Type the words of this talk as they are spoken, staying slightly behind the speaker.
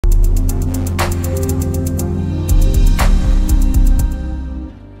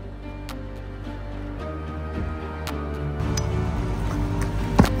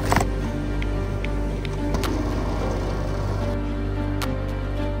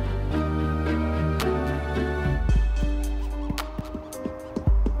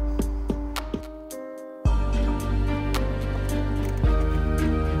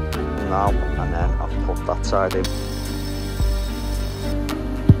that side in.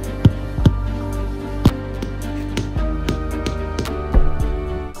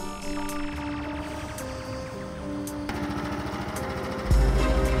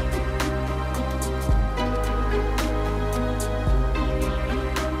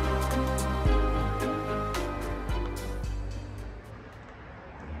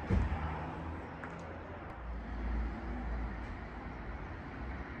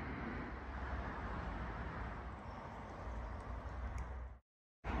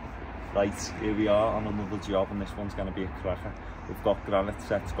 Right, here we are on another job, and this one's going to be a cracker. We've got granite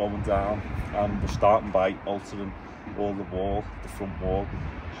sets going down, and we're starting by altering all the wall, the front wall.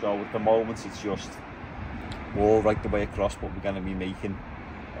 So at the moment it's just wall right the way across, but we're going to be making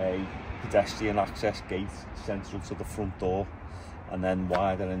a pedestrian access gate central to the front door, and then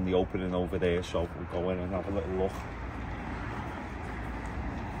wider in the opening over there. So we'll go in and have a little look.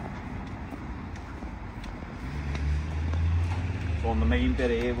 So on the main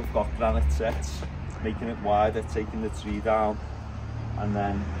bit here we've got granite sets, making it wider, taking the tree down, and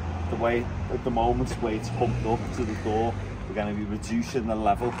then the way at the moment where it's pumped up to the door, we're going to be reducing the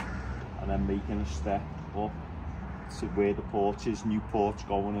level and then making a step up to where the porch is, new porch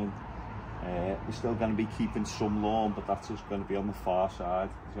going in. We're still going to be keeping some lawn, but that's just going to be on the far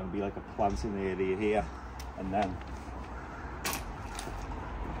side. There's going to be like a planting area here, and then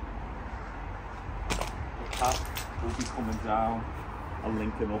the path will be coming down and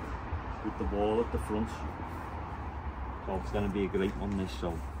linking up with the wall at the front. So it's going to be a great one, this,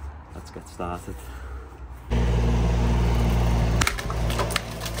 so let's get started.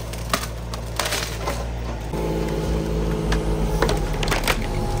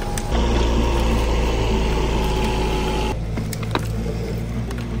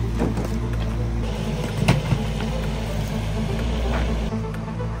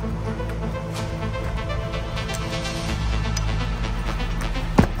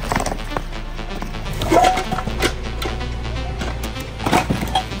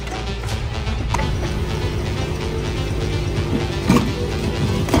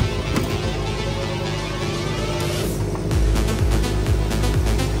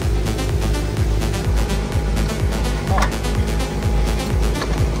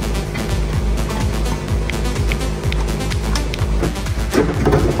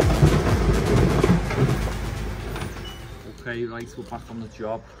 Okay, right, we're back on the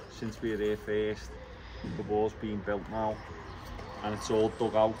job. Since we were here first, the wall's being built now, and it's all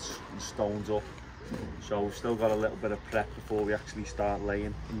dug out and stones up. So we've still got a little bit of prep before we actually start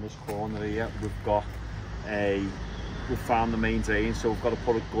laying. In this corner here, we've found the main drain, so we've got to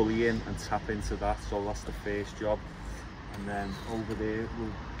put a gully in and tap into that. So that's the first job. And then over there, the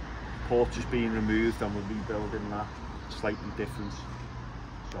porch is being removed and we're rebuilding that slightly different.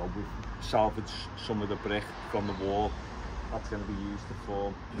 So we've salvaged some of the brick from the wall. That's going to be used to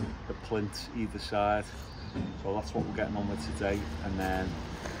form the plinth either side. So that's what we're getting on with today. And then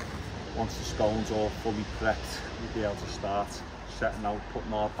once the stone's all fully prepped, we'll be able to start setting out,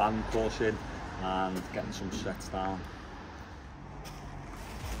 putting our band course in and getting some sets down.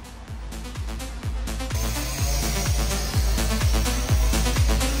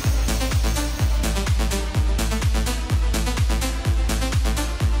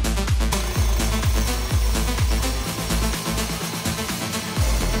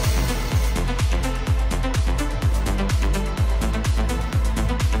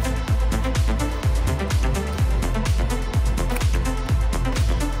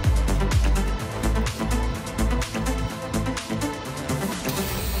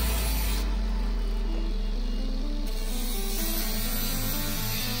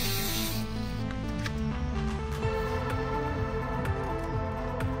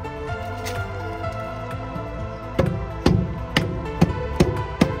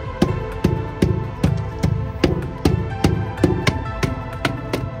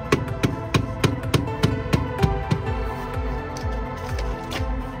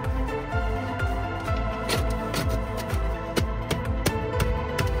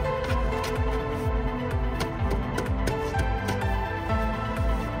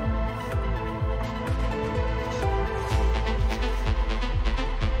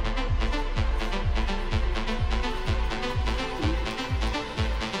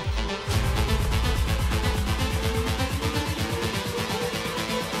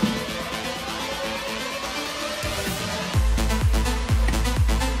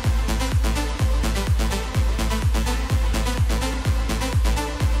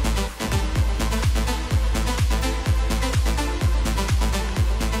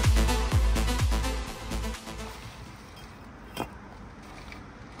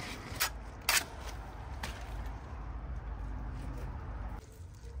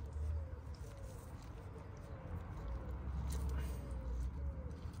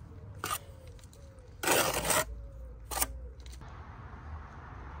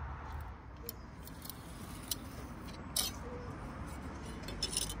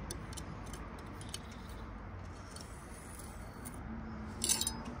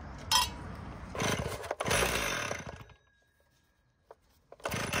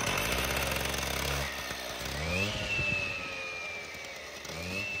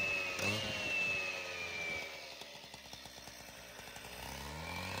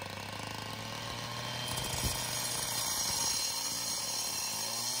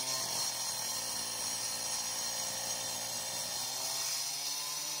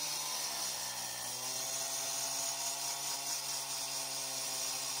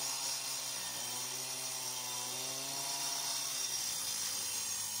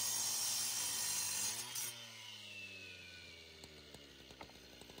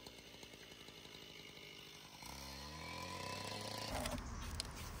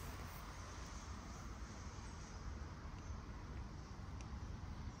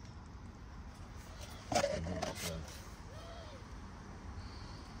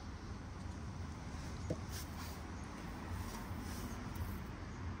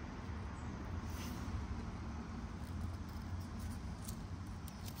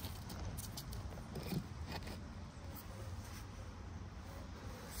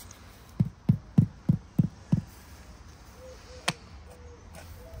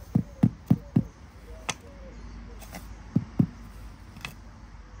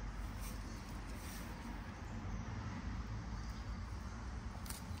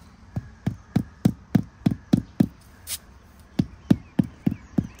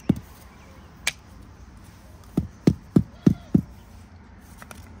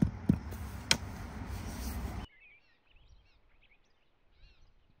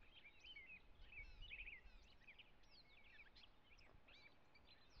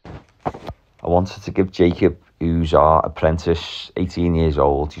 wanted to give Jacob, who's our apprentice, 18 years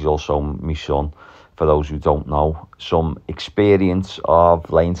old, he's also my son, for those who don't know, some experience of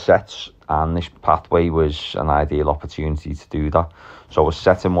laying sets, and this pathway was an ideal opportunity to do that. So I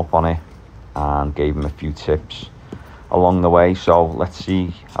set him up on it and gave him a few tips along the way. So let's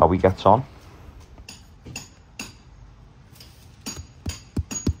see how he gets on.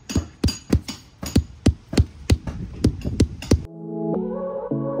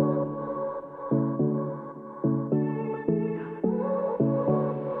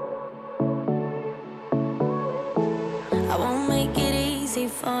 I won't make it easy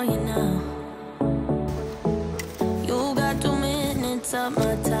for you now. You got 2 minutes of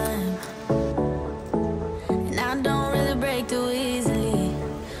my time, and I don't really break too easily,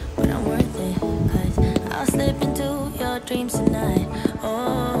 but I'm worth it, 'cause I'll slip into your dreams tonight.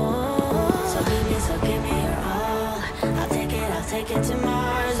 Oh, so give me your all. I'll take it to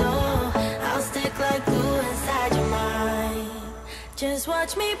Mars. Oh, I'll stick like glue inside your mind. Just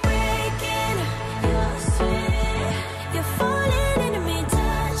watch me breaking your sweat. You're falling into me,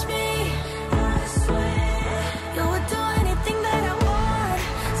 touch me. I swear you would do anything that I want,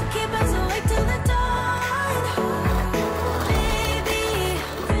 so keep us awake till the dawn. Baby,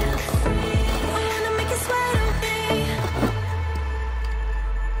 feel free. I wanna make you sweat on me.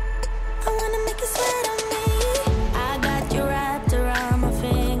 I wanna make you sweat on me. I got you wrapped around my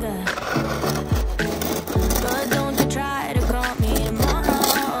finger, but don't you try to call me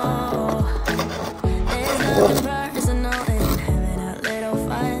tomorrow. There's nothing personal in having a little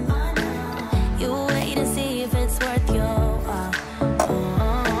fun. You wait and see if it's worth your while.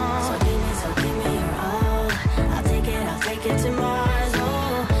 So give me your all. I'll take it to Mars.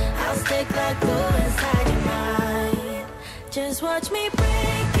 Oh, I'll stick like glue inside your mind. Just watch me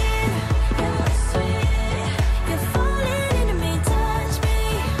breaking your sweat. You're falling into me, touch me.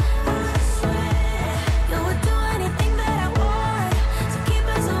 I swear you would do anything that I want, so keep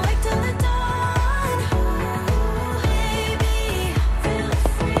us awake till the dawn. Baby, feel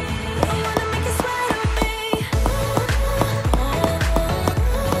free. I wanna make you sweat on me.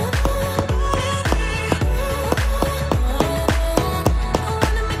 I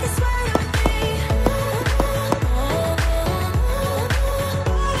wanna make you sweat on me.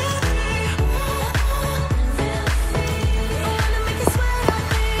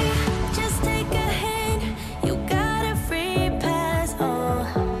 Just take a hint, you got a free pass. Oh,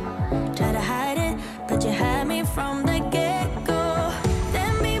 try to hide it, but you had me from the get-go.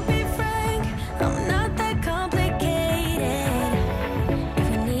 Let me be frank, I'm not that complicated. If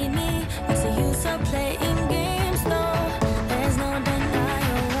you need me, what's the use of playing games? Though there's no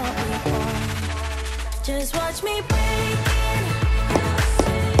denying what we want. Just watch me breaking your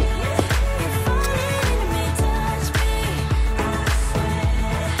sweat. You're falling into me, touch me. I swear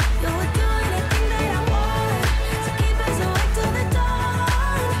you would do anything that I want, so keep us awake till the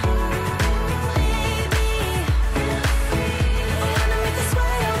dawn. Baby, feel free. I wanna make you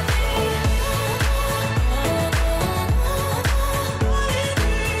sweat on me.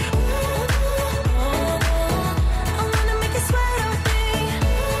 I wanna make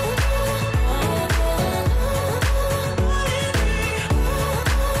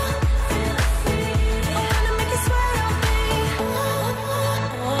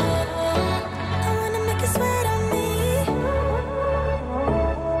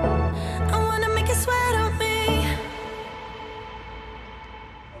you sweat on me.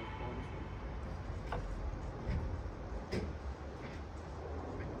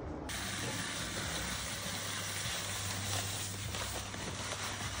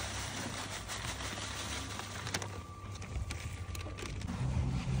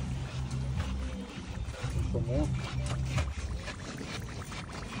 Some more.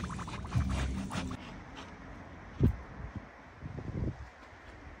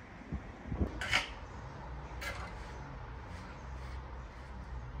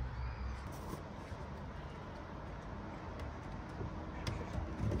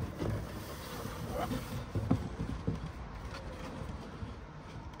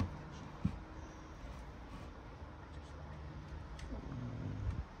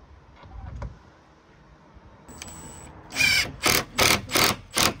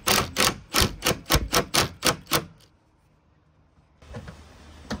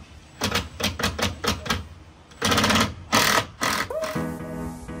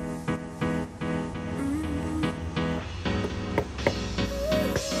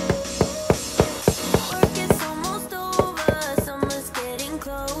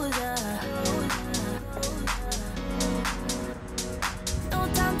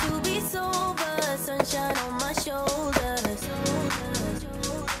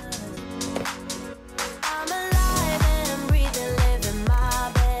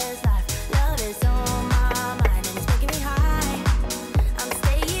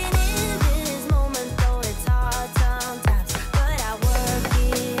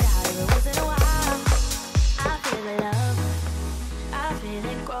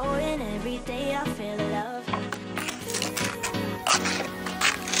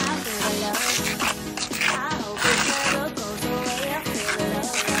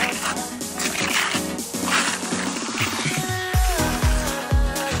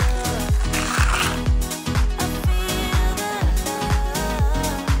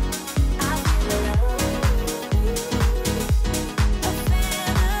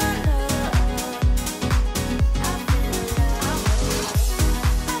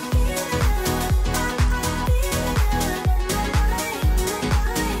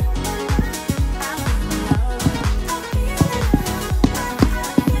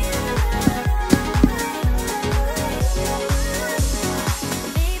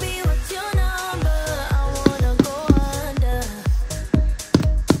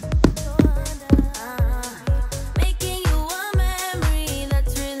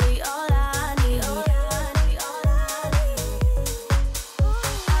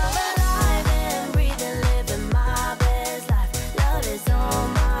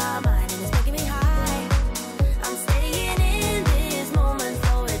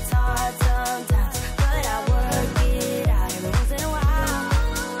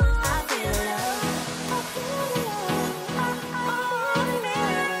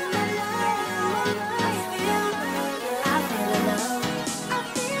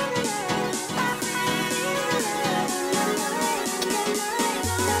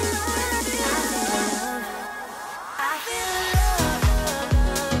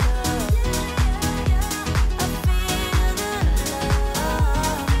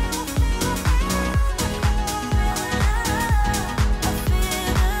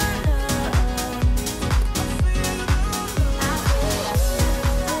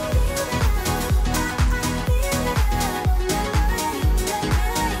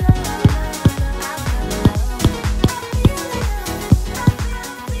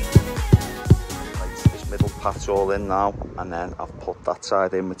 all in now, and then I've put that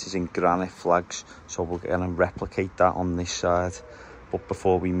side in, which is in granite flags, so we're going to replicate that on this side. But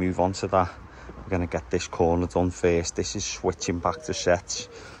before we move on to that, we're going to get this corner done first. This is switching back to sets,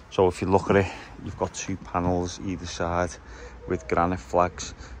 so if you look at it, you've got 2 panels either side with granite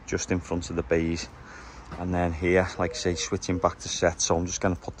flags just in front of the bays, and then here, like I say, switching back to sets. So I'm just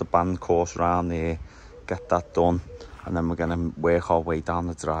going to put the band course around there, get that done, and then we're going to work our way down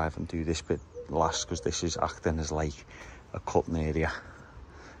the drive and do this bit last, because this is acting as like a cutting area,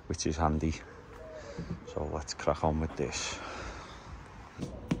 which is handy. So let's crack on with this.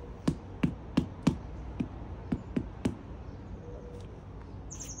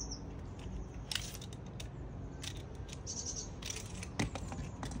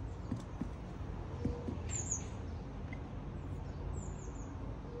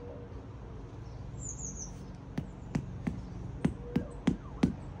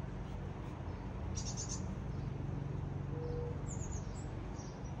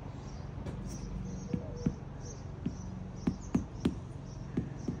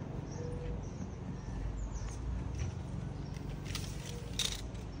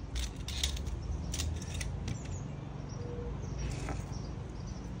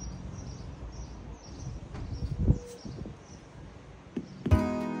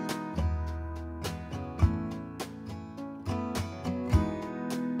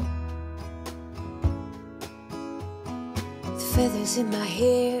 Feathers in my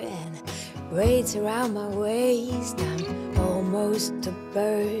hair and braids around my waist, I'm almost a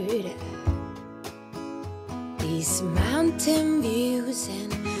bird. These mountain views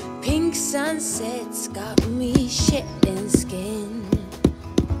and pink sunsets got me shedding skin.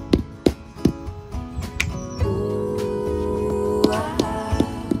 Ooh, ah.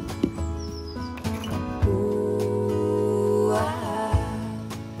 Ooh, ah.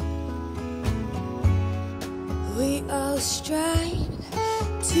 We all strive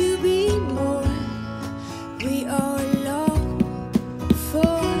to be more. We all long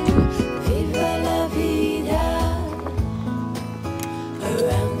for viva la vida.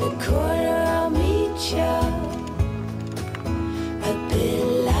 Around the corner I'll meet ya, a bit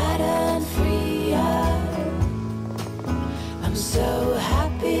lighter and freer. I'm so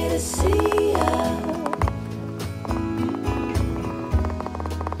happy to see ya.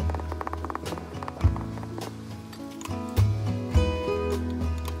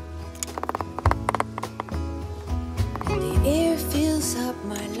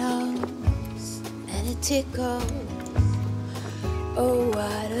 Tickles. Oh,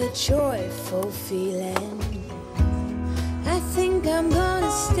 what a joyful feeling. I think I'm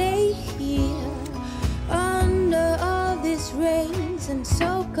gonna stay here under all these rains and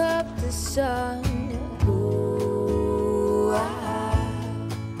soak up the sun. Ooh, ah.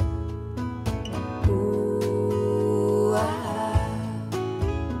 Ooh, ah.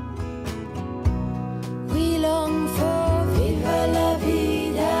 We long for viva la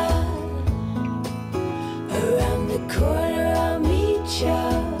vida. Around the corner I'll meet ya,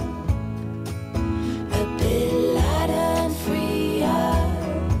 a bit lighter and freer.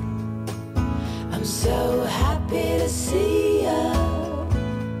 I'm so happy to see ya.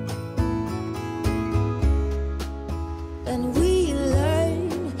 And we learn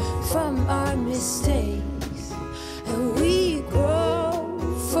from our mistakes, and we grow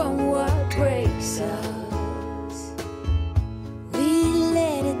from what breaks us. We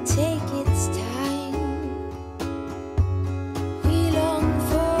let it take its time.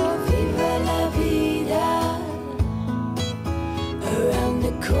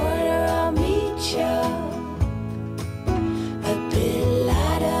 Corner I'll meet ya, a bit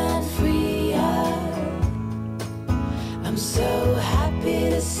lighter and freer. I'm so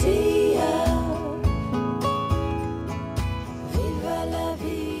happy to see ya. Viva la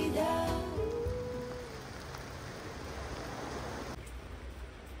vida.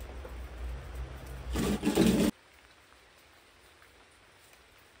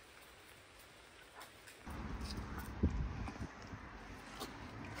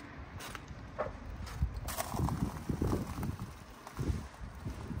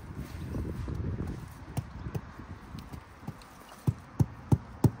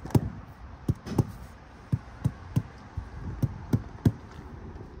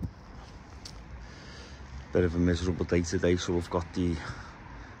 Bit of a miserable day today, so we've got the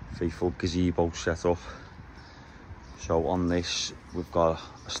faithful gazebo set up. So on this we've got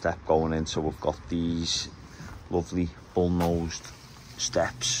a step going in, so we've got these lovely bull-nosed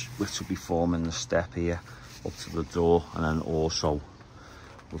steps which will be forming the step here up to the door, and then also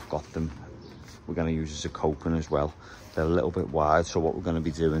we've got them, we're going to use as a coping as well. They're a little bit wide, so what we're going to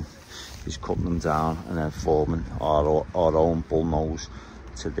be doing is cutting them down and then forming our own bull nose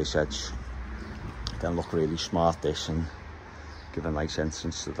to this edge. Then look really smart this and give a nice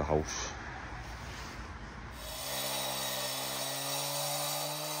entrance to the house.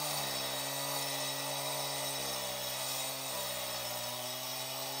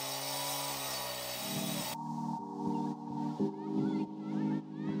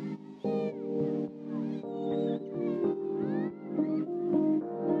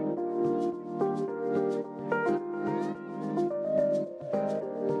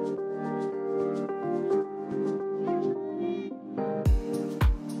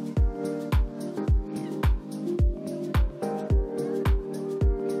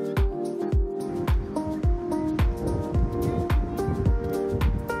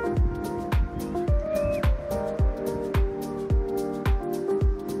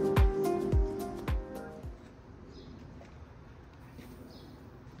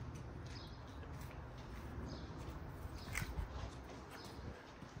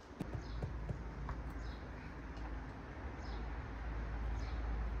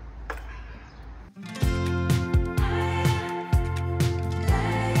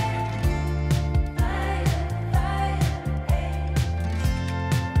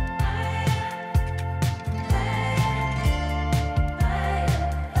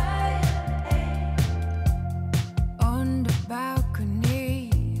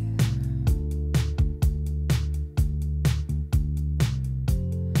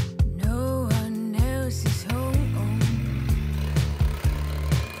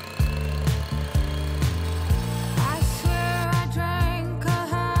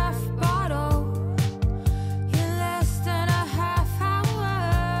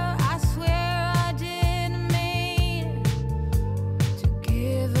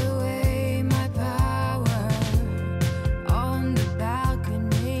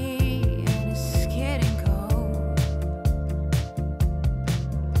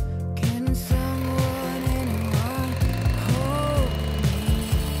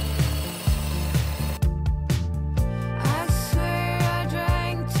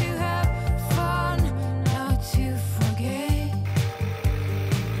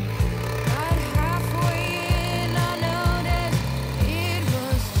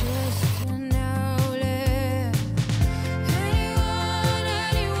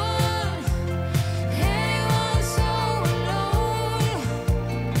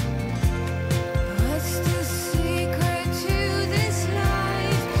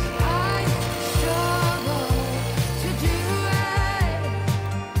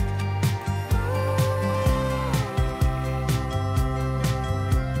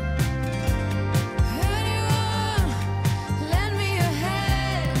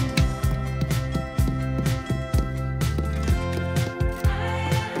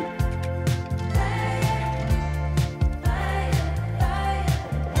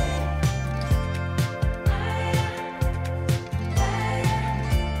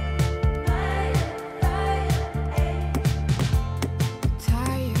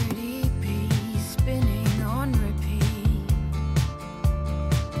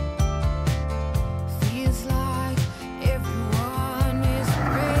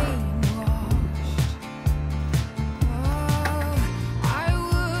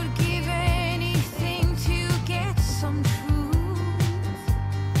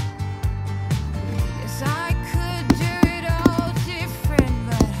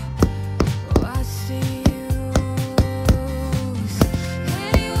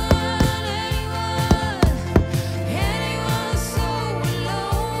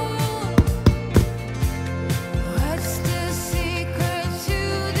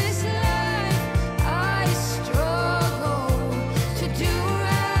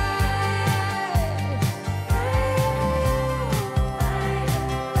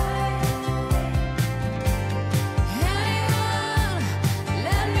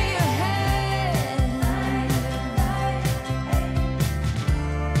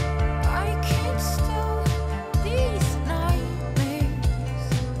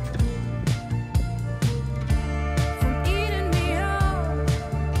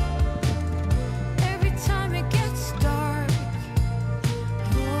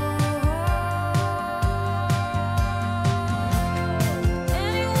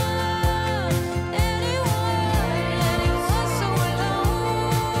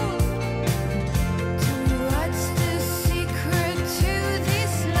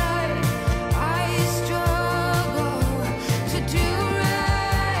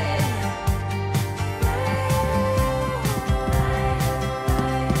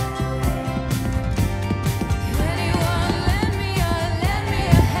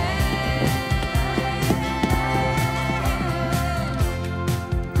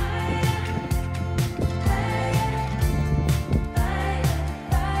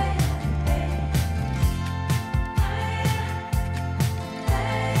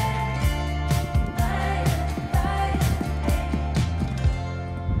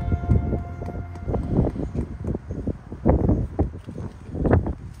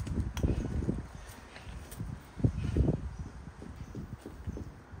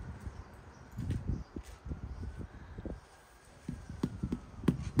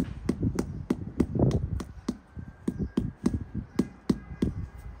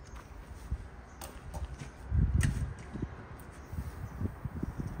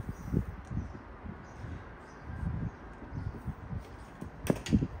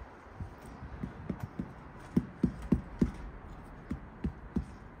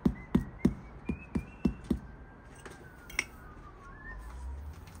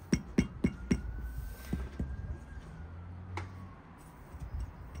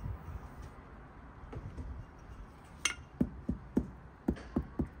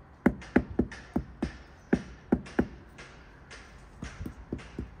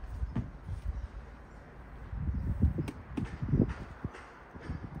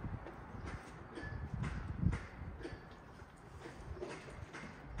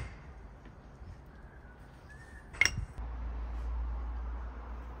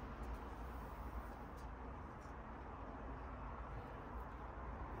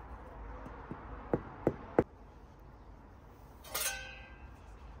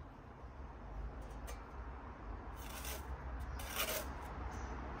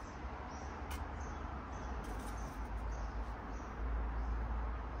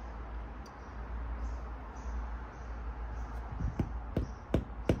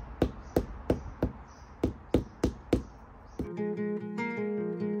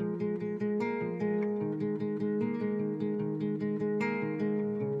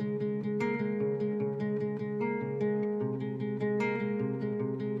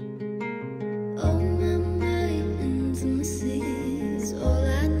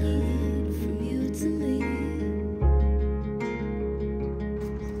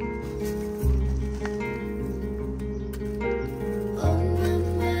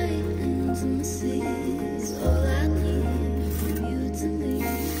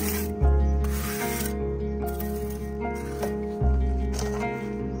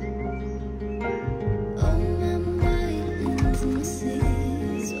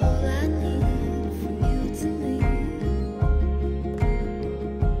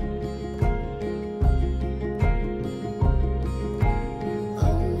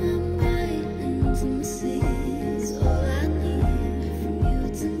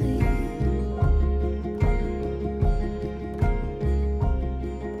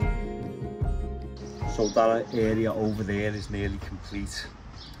 that area over there is nearly complete.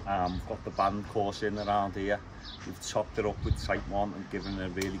 We've got the band course in around here. We've topped it up with Type 1 and given it a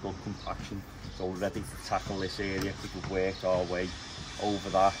really good compaction. So we're ready to tackle this area because we've worked our way over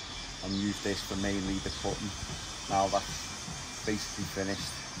that and used this for mainly the cutting. Now that's basically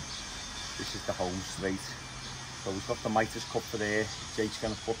finished. This is the home straight. So we've got the miters cut for there. Jake's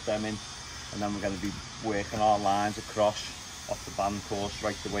going to put them in, and then we're going to be working our lines across off the band course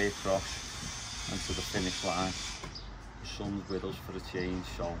right the way across and to the finish line. The sun's with us for a change,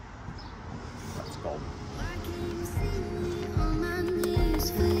 so let's go.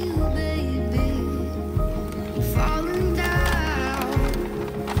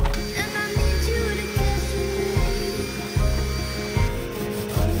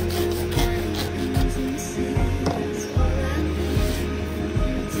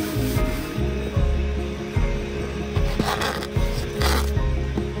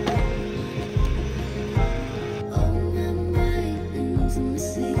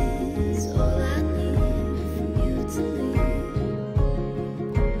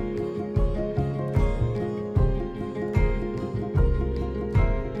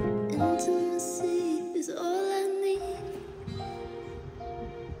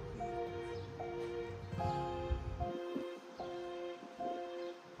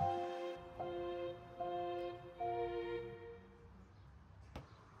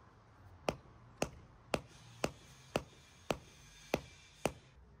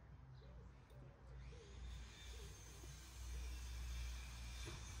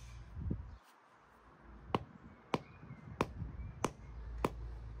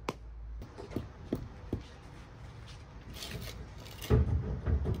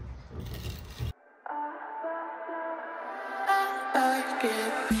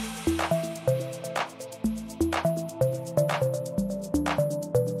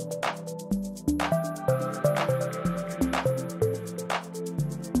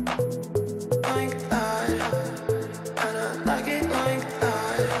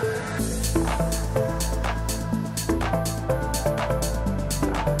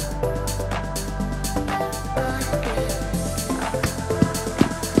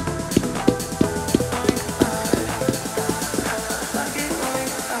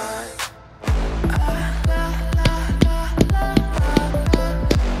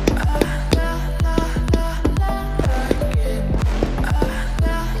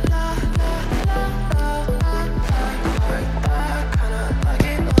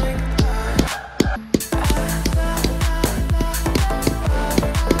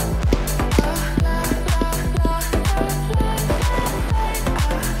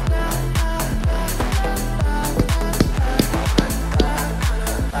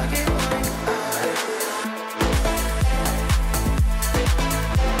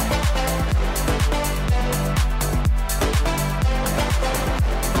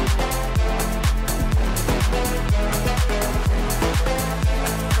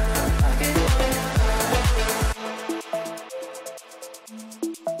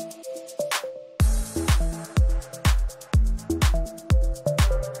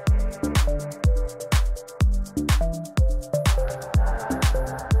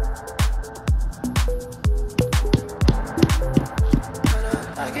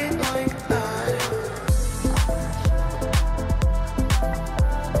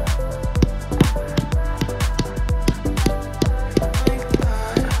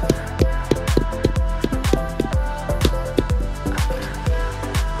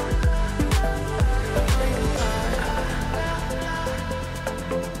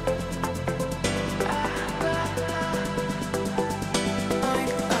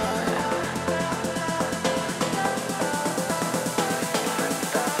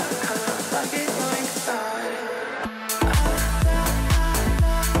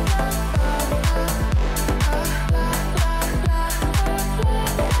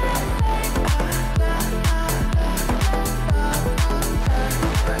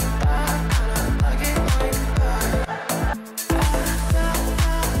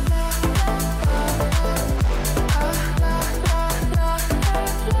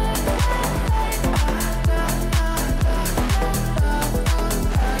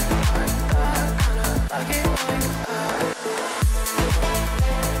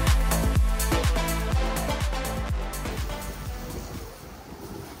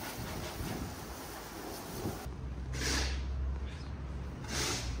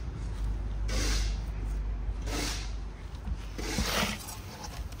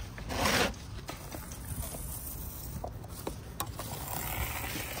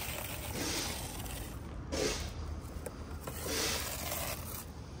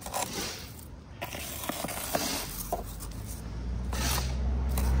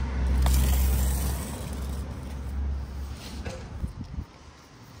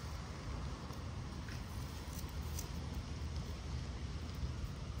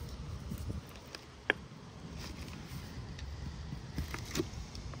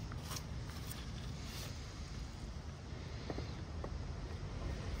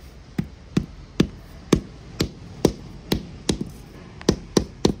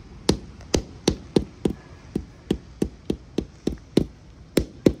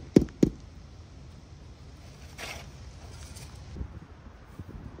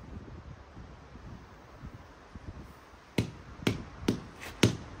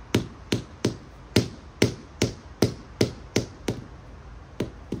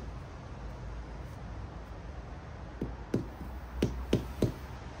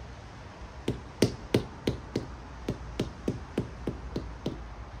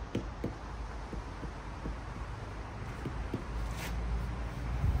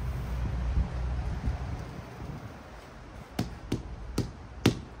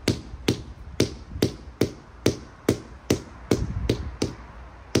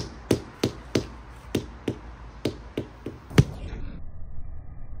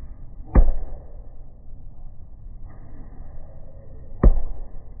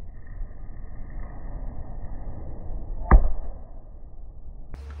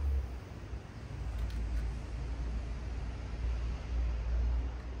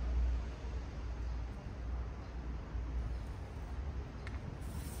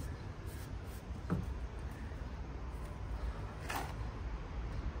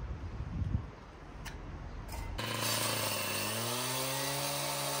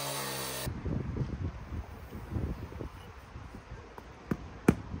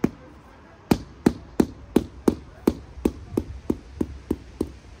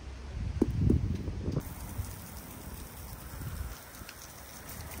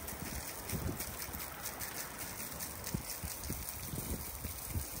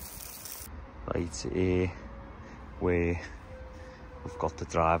 right here where we've got the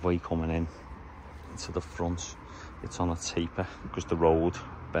driveway coming in into the front. It's on a taper because the road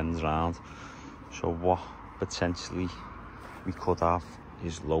bends round. So what potentially we could have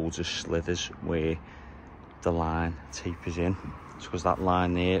is loads of slithers where the line tapers in. It's because that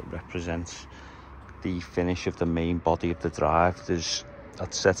line there represents the finish of the main body of the drive. That's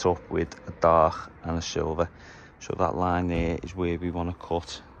set up with a dark and a silver. So that line there is where we want to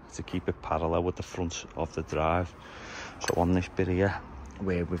cut to keep it parallel with the front of the drive. So on this bit here,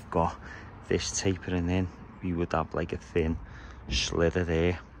 where we've got this tapering in, we would have like a thin slither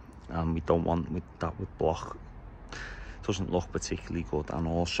there, and we don't want that would block. Doesn't look particularly good, and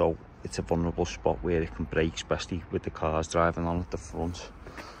also it's a vulnerable spot where it can break, especially with the cars driving on at the front.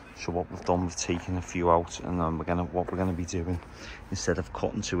 So what we've done, we've taken a few out, and then what we're gonna be doing, instead of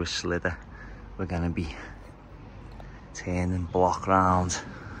cutting to a slither, we're gonna be turning block round,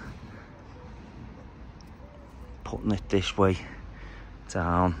 putting it this way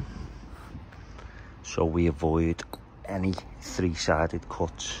down, so we avoid any three-sided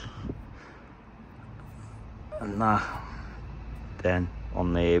cuts. And that, then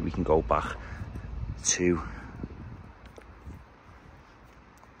on there we can go back to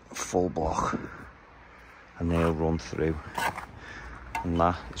full block, and they'll run through. And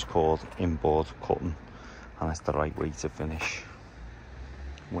that is called inboard cutting, and it's the right way to finish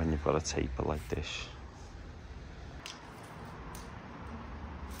when you've got a taper like this.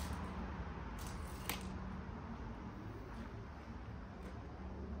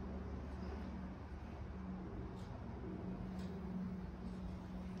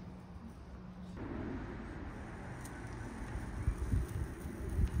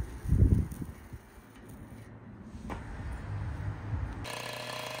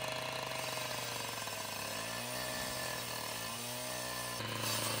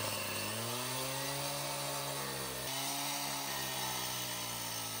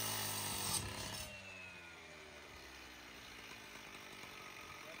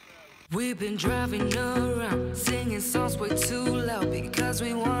 We've been driving around, singing songs way too loud because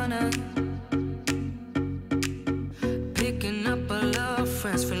we wanna. Picking up all our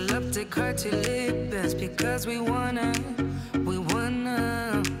friends, fill up the car till it bends because we wanna.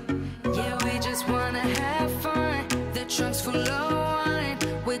 Yeah, we just wanna have fun. The trunk's full of wine.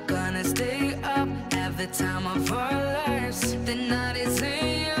 We're gonna stay up, have the time of our lives. The night is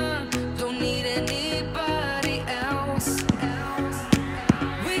young, don't need anybody else.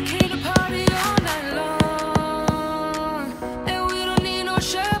 We came to party all night long, and we don't need no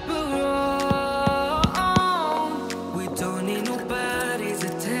chaperone. We don't need nobody's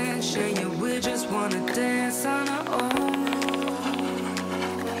attention, yeah, we just wanna dance on our own.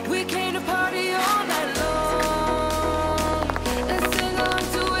 We came to party all night long, and sing along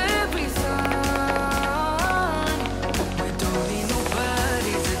to every song. We don't need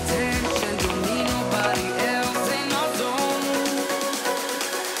nobody's attention, don't need nobody else in our zone.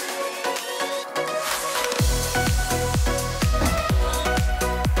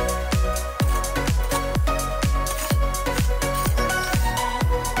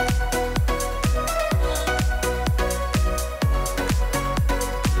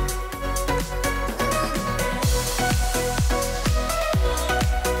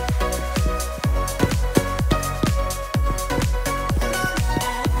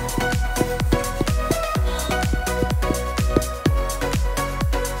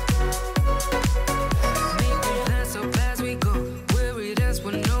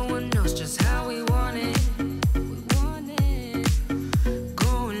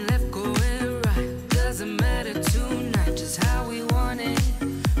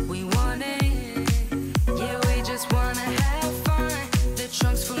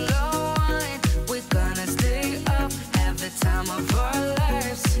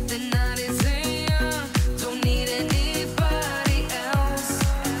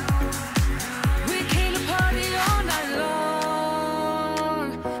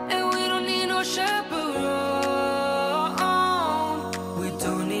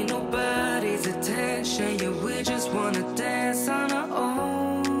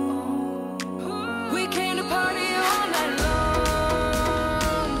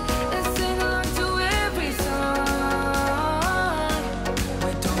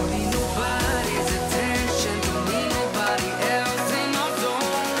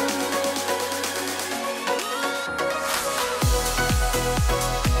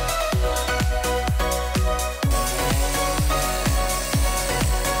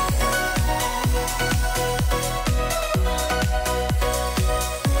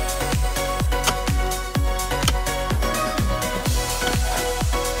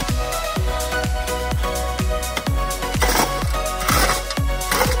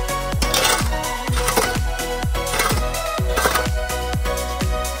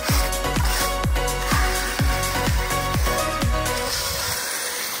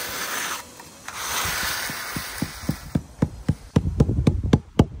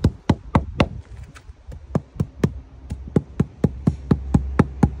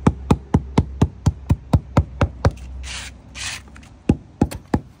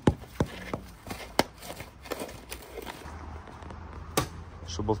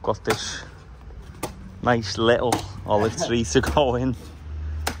 So we've got this nice little olive tree to go in.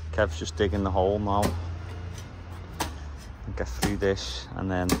 Kev's just digging the hole now. Get through this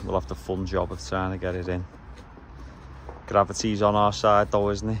and then we'll have the fun job of trying to get it in. Gravity's on our side though,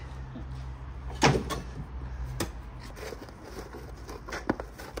 isn't it?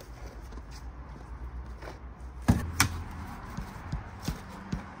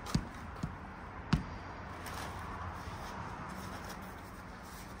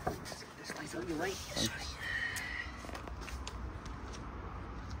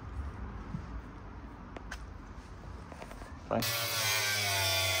 Thanks.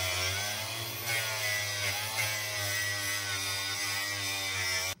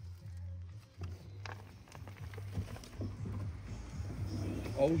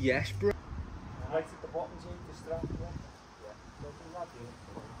 Oh yes, bro. Right at the bottom, see the strap. Yeah.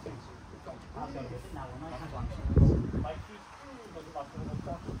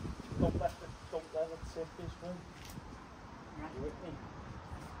 Don't let it sit this way. You with me?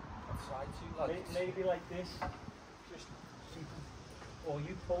 Outside too, like Maybe like this. Just keep it. Or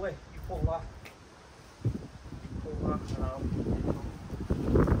you pull it. You pull that. Pull that and out.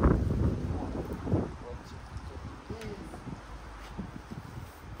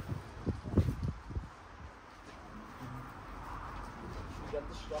 Get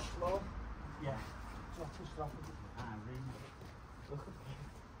the strap low. Yeah. Drop the strap. Look.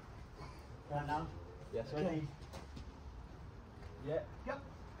 Yeah, now. yes, Ready? Yeah. Yep.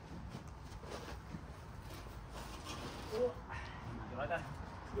 You like that?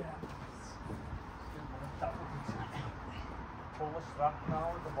 Yeah. Pull the strap now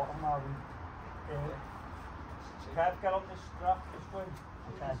at the bottom now. Kev, get on the strap this way.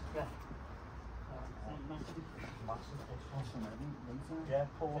 Okay. Yeah. Massive this one. Yeah,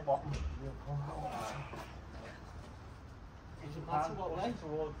 pull the bottom. Does it matter what way?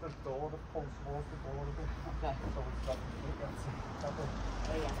 Towards the door, the pull towards the door a bit. Okay. So it's got to be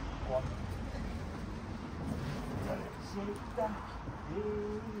Oh yeah. one. Shake that.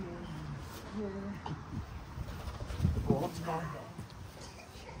 What's going on?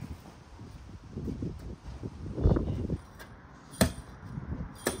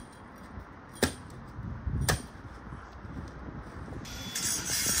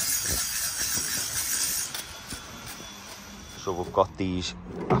 So we've got these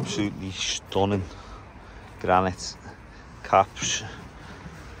absolutely stunning granite caps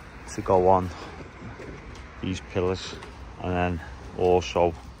to go on these pillars, and then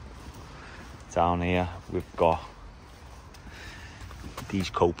also down here we've got these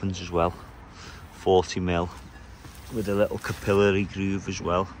copings as well, 40mm with a little capillary groove as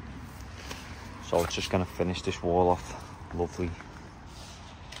well. So it's just going to finish this wall off lovely.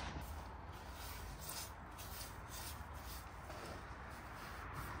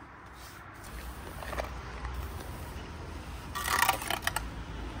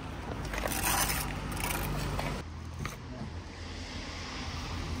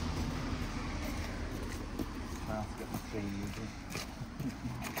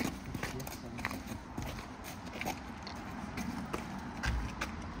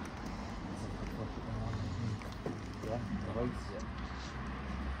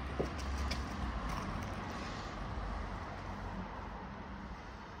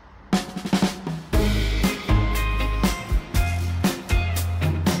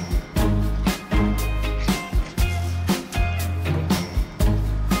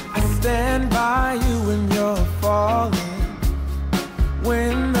 Stand by you when you're falling,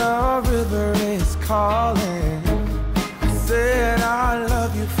 when the river is calling. I said I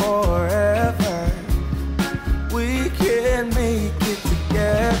love you forever. We can make it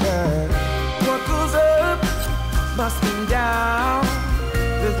together. What goes up must come down.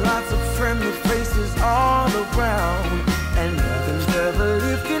 There's lots of friendly faces all around, and nothing's ever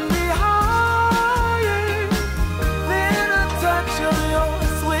lifting me higher than a touch of your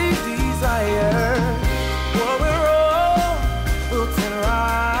sweet desire. Well, we're all built in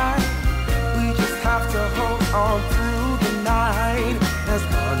right. We just have to hold on through the night. As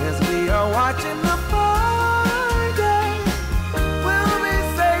long as we are watching the fire, we'll be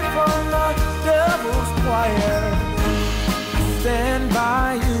safe from the devil's choir. I stand by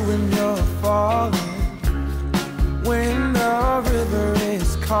you when you're falling, when the river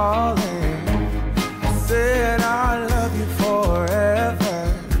is calling. I said I love you forever.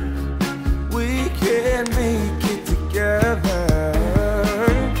 We can make it together.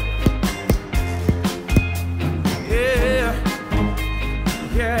 Yeah,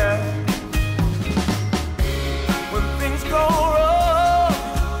 yeah. When things go wrong,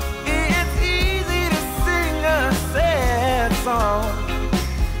 it's easy to sing a sad song.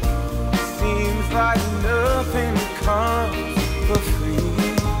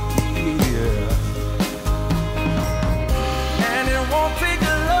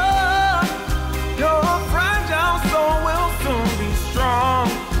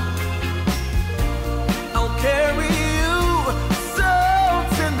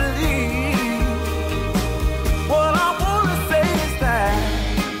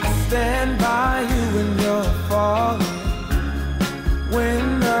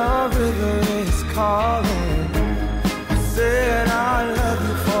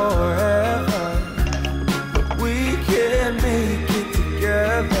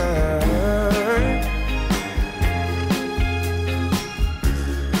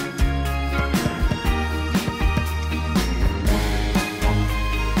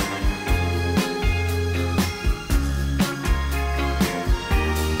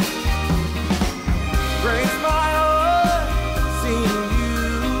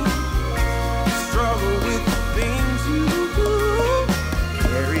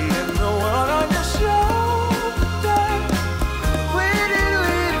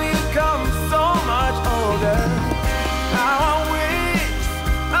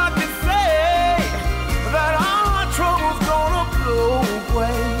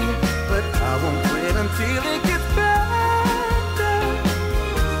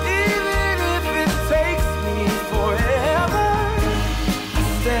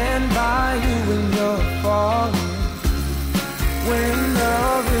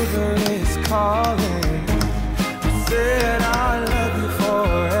 river is calling. I said I love you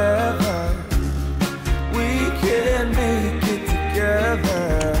forever. We can make it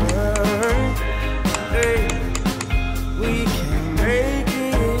together. Hey, we can make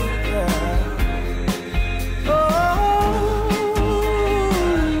it, yeah. Oh,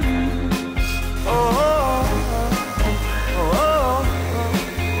 oh, oh, oh,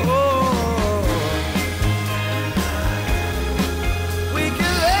 oh. We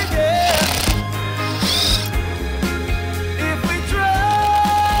can make it if we try.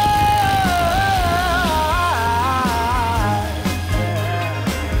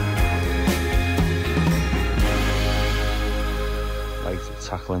 Right, we're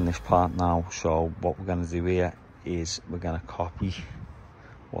tackling this part now. So what we're going to do here is we're going to copy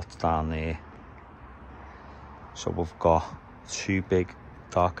what's down there. So we've got two big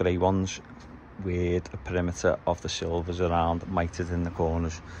dark grey ones with a perimeter of the silvers around, mited in the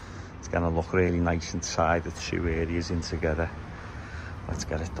corners. It's going to look really nice inside the two areas in together. Let's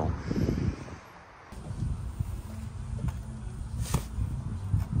get it done.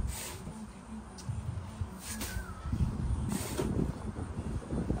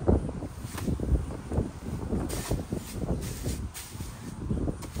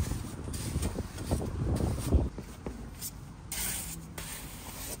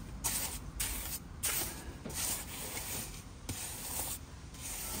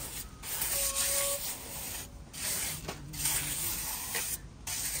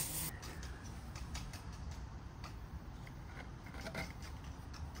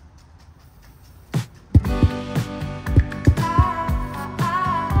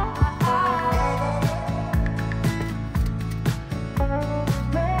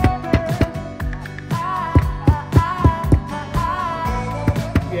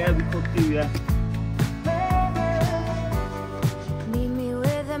 Yeah, we could do, yeah. Meet me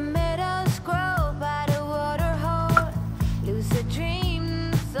where the meadows grow by the water hole. Lucid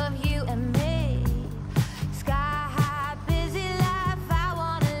dreams of you and me. Sky high, busy life I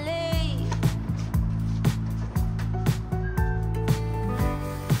wanna live.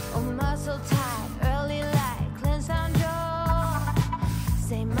 Oh, muscle tight, early light, cleanse down jaw.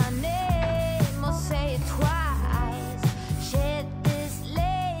 Say my name or say it twice. Shed this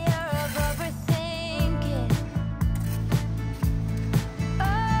layer of overthinking. Oh, I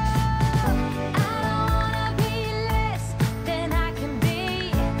don't wanna be less than I can be.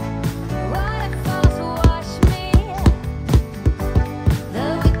 Waterfalls wash me. The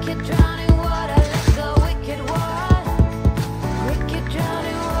wicked drowning water, let go wicked water. Wicked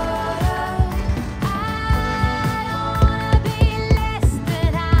drowning water. I don't wanna be less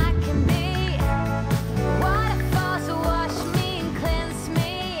than I can be. Waterfalls wash me and cleanse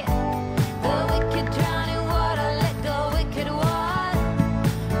me. The wicked drowning water, let go wicked water.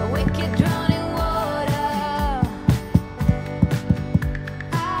 Wicked drowning water.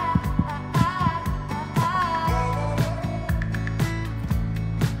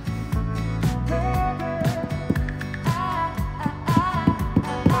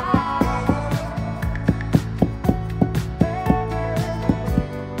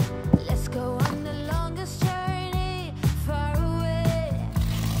 Let's go on the longest journey far away.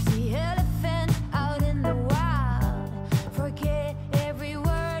 See elephants out in the wild. Forget every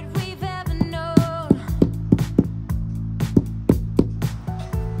word we've ever known.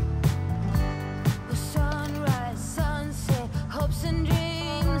 Sunrise, sunset, hopes and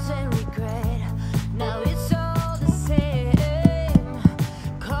dreams and regret. Now it's all the same.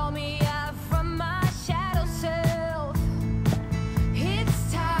 Call me out from my shadow self.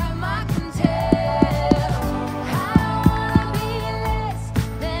 It's time I can tell. I don't wanna be less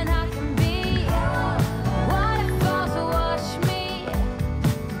than I can be. Waterfalls wash me.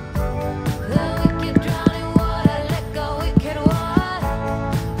 The wicked drowning water, let go wicked water.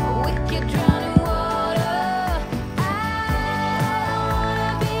 Wicked drowning water. I don't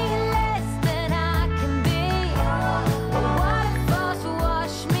wanna be less than I can be. Waterfalls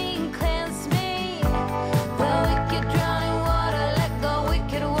wash me and cleanse me. The wicked drowning water, let go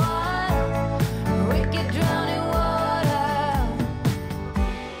wicked water. Wicked drowning water.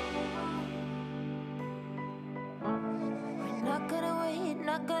 We're not gonna wait,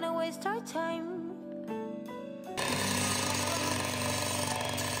 not gonna waste our time.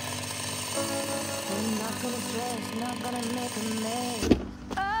 We're not gonna stress, not gonna make a mess.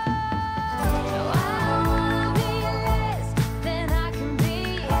 Oh, I don't wanna be less than I can be.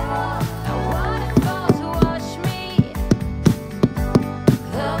 Waterfalls wash me.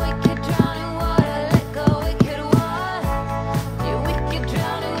 The wicked drowning water, let go wicked water. You wicked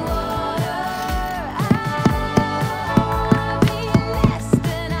drowning water. I don't wanna be less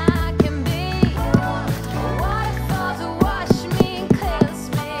than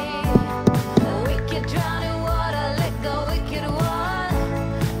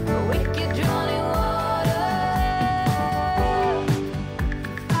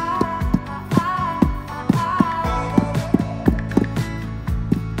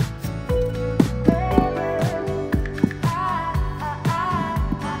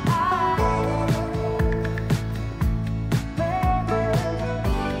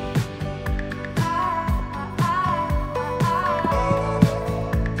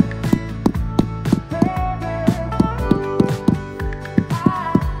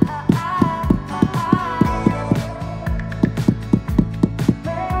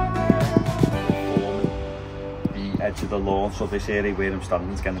edge of the lawn, so this area where I'm standing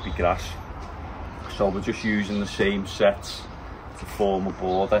is going to be grass. So we're just using the same sets to form a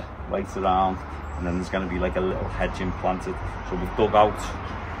border right around, and then there's going to be like a little hedge implanted. So we've dug out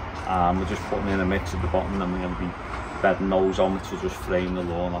and we're just putting in a mix at the bottom, and then we're going to be bedding those on, which will just frame the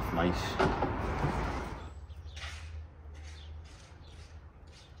lawn off nice.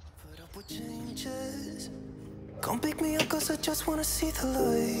 Put up with changes. Come pick me up, cause I just wanna see the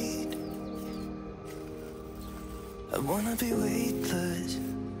light. I wanna be weightless.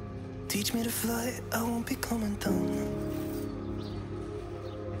 Teach me to fly, I won't be coming down.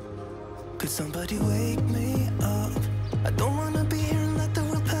 Could somebody wake me up? I don't wanna be here and let the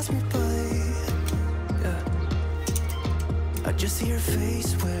world pass me by. Yeah. I just see her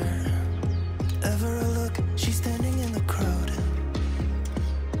face wherever I look, she's standing in the crowd.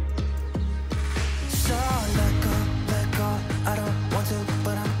 So let go, I don't want to,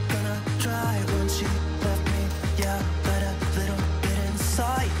 but I'm gonna try. When she left me, yeah, let a little bit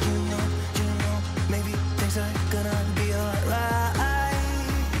inside. You know, maybe things are gonna be alright.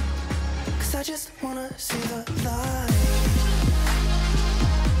 Cause I just wanna see the light.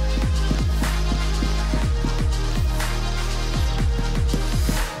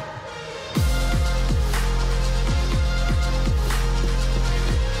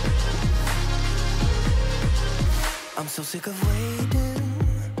 I'm so sick of waiting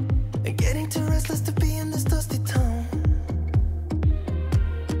and getting too restless to be in this dusty town.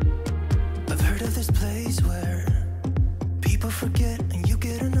 I've heard of this place where people forget and you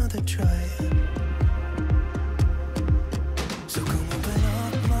get another try. So come open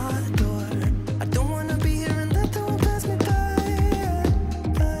up my door. I don't wanna be here and let the world pass me by.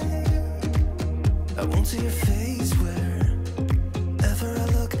 I won't see your face wherever I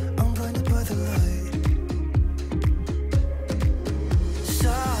look. I'm blinded by the light.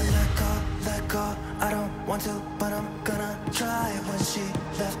 I don't want to, but I'm gonna try. When she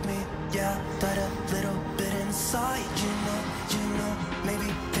left me, yeah, died a little bit inside. You know, maybe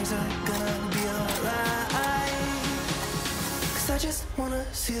things are gonna be alright. Cause I just wanna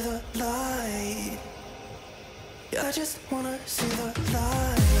see the light. Yeah, I just wanna see the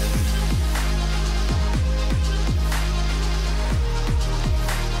light.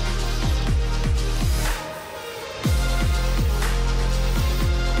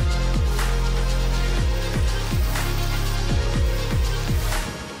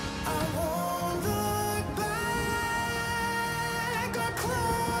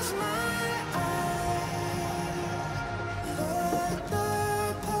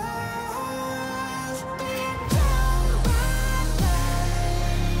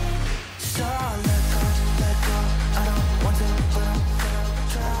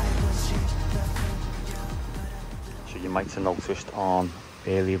 You might have noticed on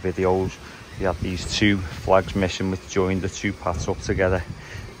earlier videos we had these two flags missing which joined the two paths up together.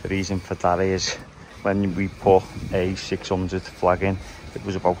 The reason for that is when we put a 600 flag in, it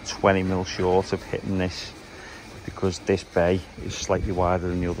was about 20 mil short of hitting this, because this bay is slightly wider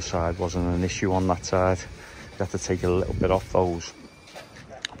than the other side. Wasn't an issue on that side. We had to take a little bit off those.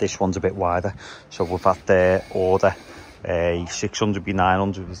 This one's a bit wider, so we've had to order a 600 by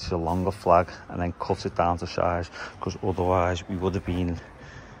 900, which is a longer flag, and then cut it down to size, because otherwise we would have been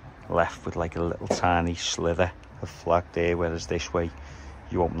left with like a little tiny slither of flag there, whereas this way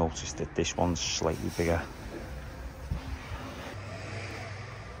you won't notice that this one's slightly bigger.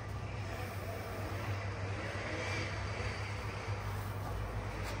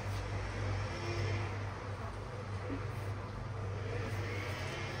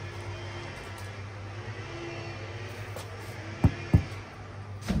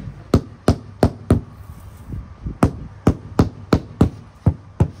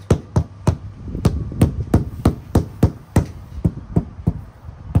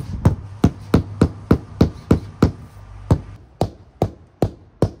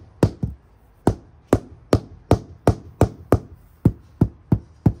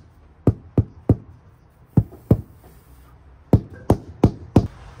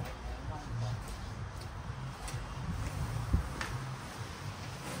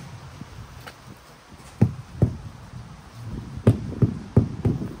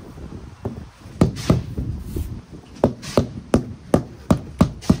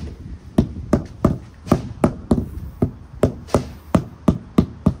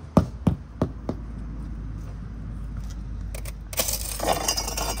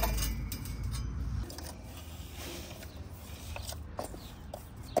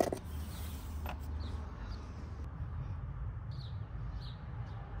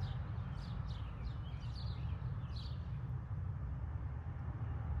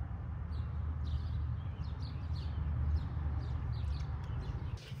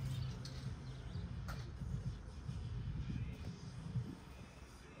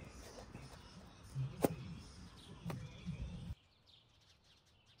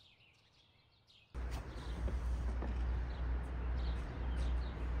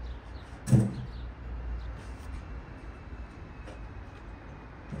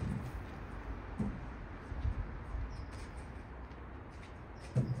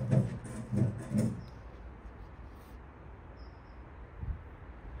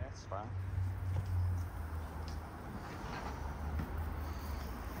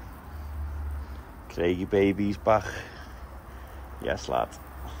 Craigie baby's back. Yes, lad.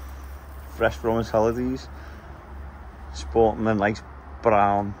 Fresh from his holidays. Sporting a nice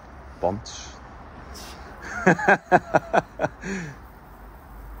brown bunch.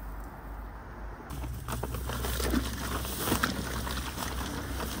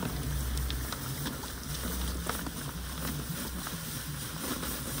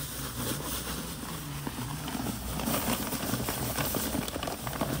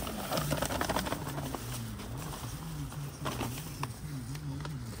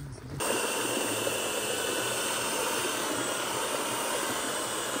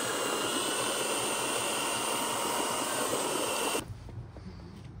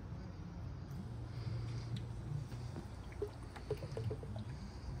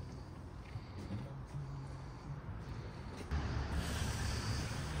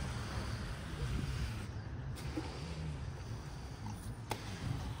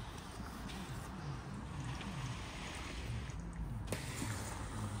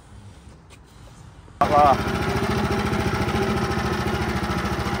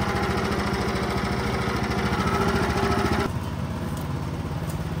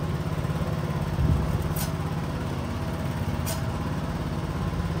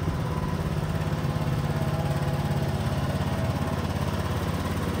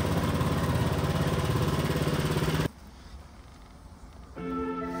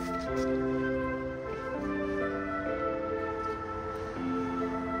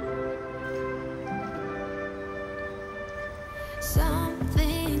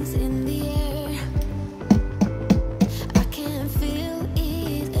 Something's in the air. I can feel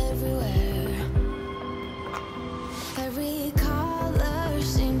it everywhere. Every color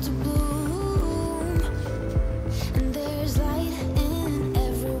seems to bloom, and there's light in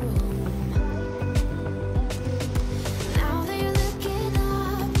every room. Now that you're looking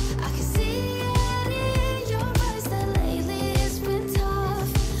up, I can see it in your eyes that lately it's been tough.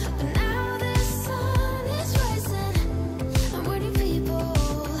 But now the sun is rising.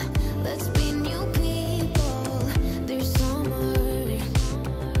 Let's be new people. There's summer.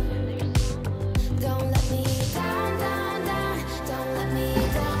 Don't let me down, down, down. Don't let me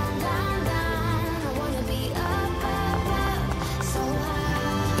down, down, down. I wanna be up, up, up, so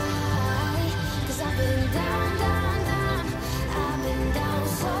high. 'Cause I've been down, down, down. I've been down,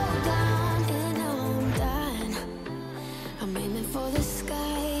 so down. And now I'm done. I'm aiming for the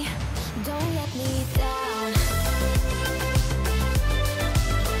sky. Don't let me down.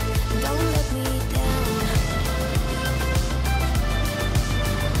 Don't let me down.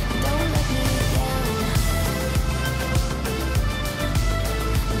 Don't let me down.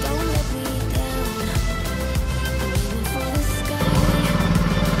 Don't let me down. I'm aiming for the sky.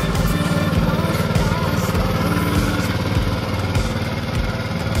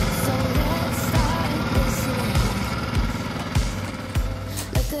 So let's start listening.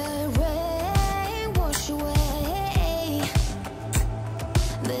 Let the rain wash away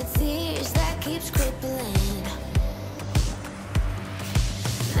the tears that keeps crippling.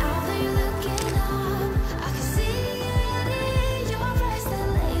 Now that you're looking up, I can see it in your eyes that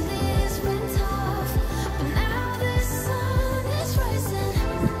lately it's been tough. But now the sun is rising,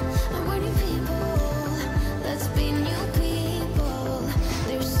 and we're new people. Let's be new people.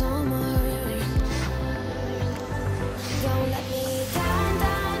 There's summer. Don't let me down,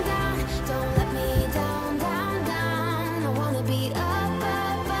 down, down. Don't let me down, down, down. I wanna be up,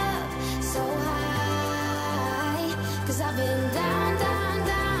 up, up, so high. 'Cause I've been down, down,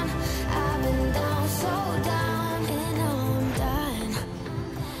 down. I've been down, so down. And now I'm done.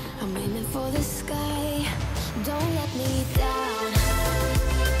 I'm aiming for the sky. Don't let me down.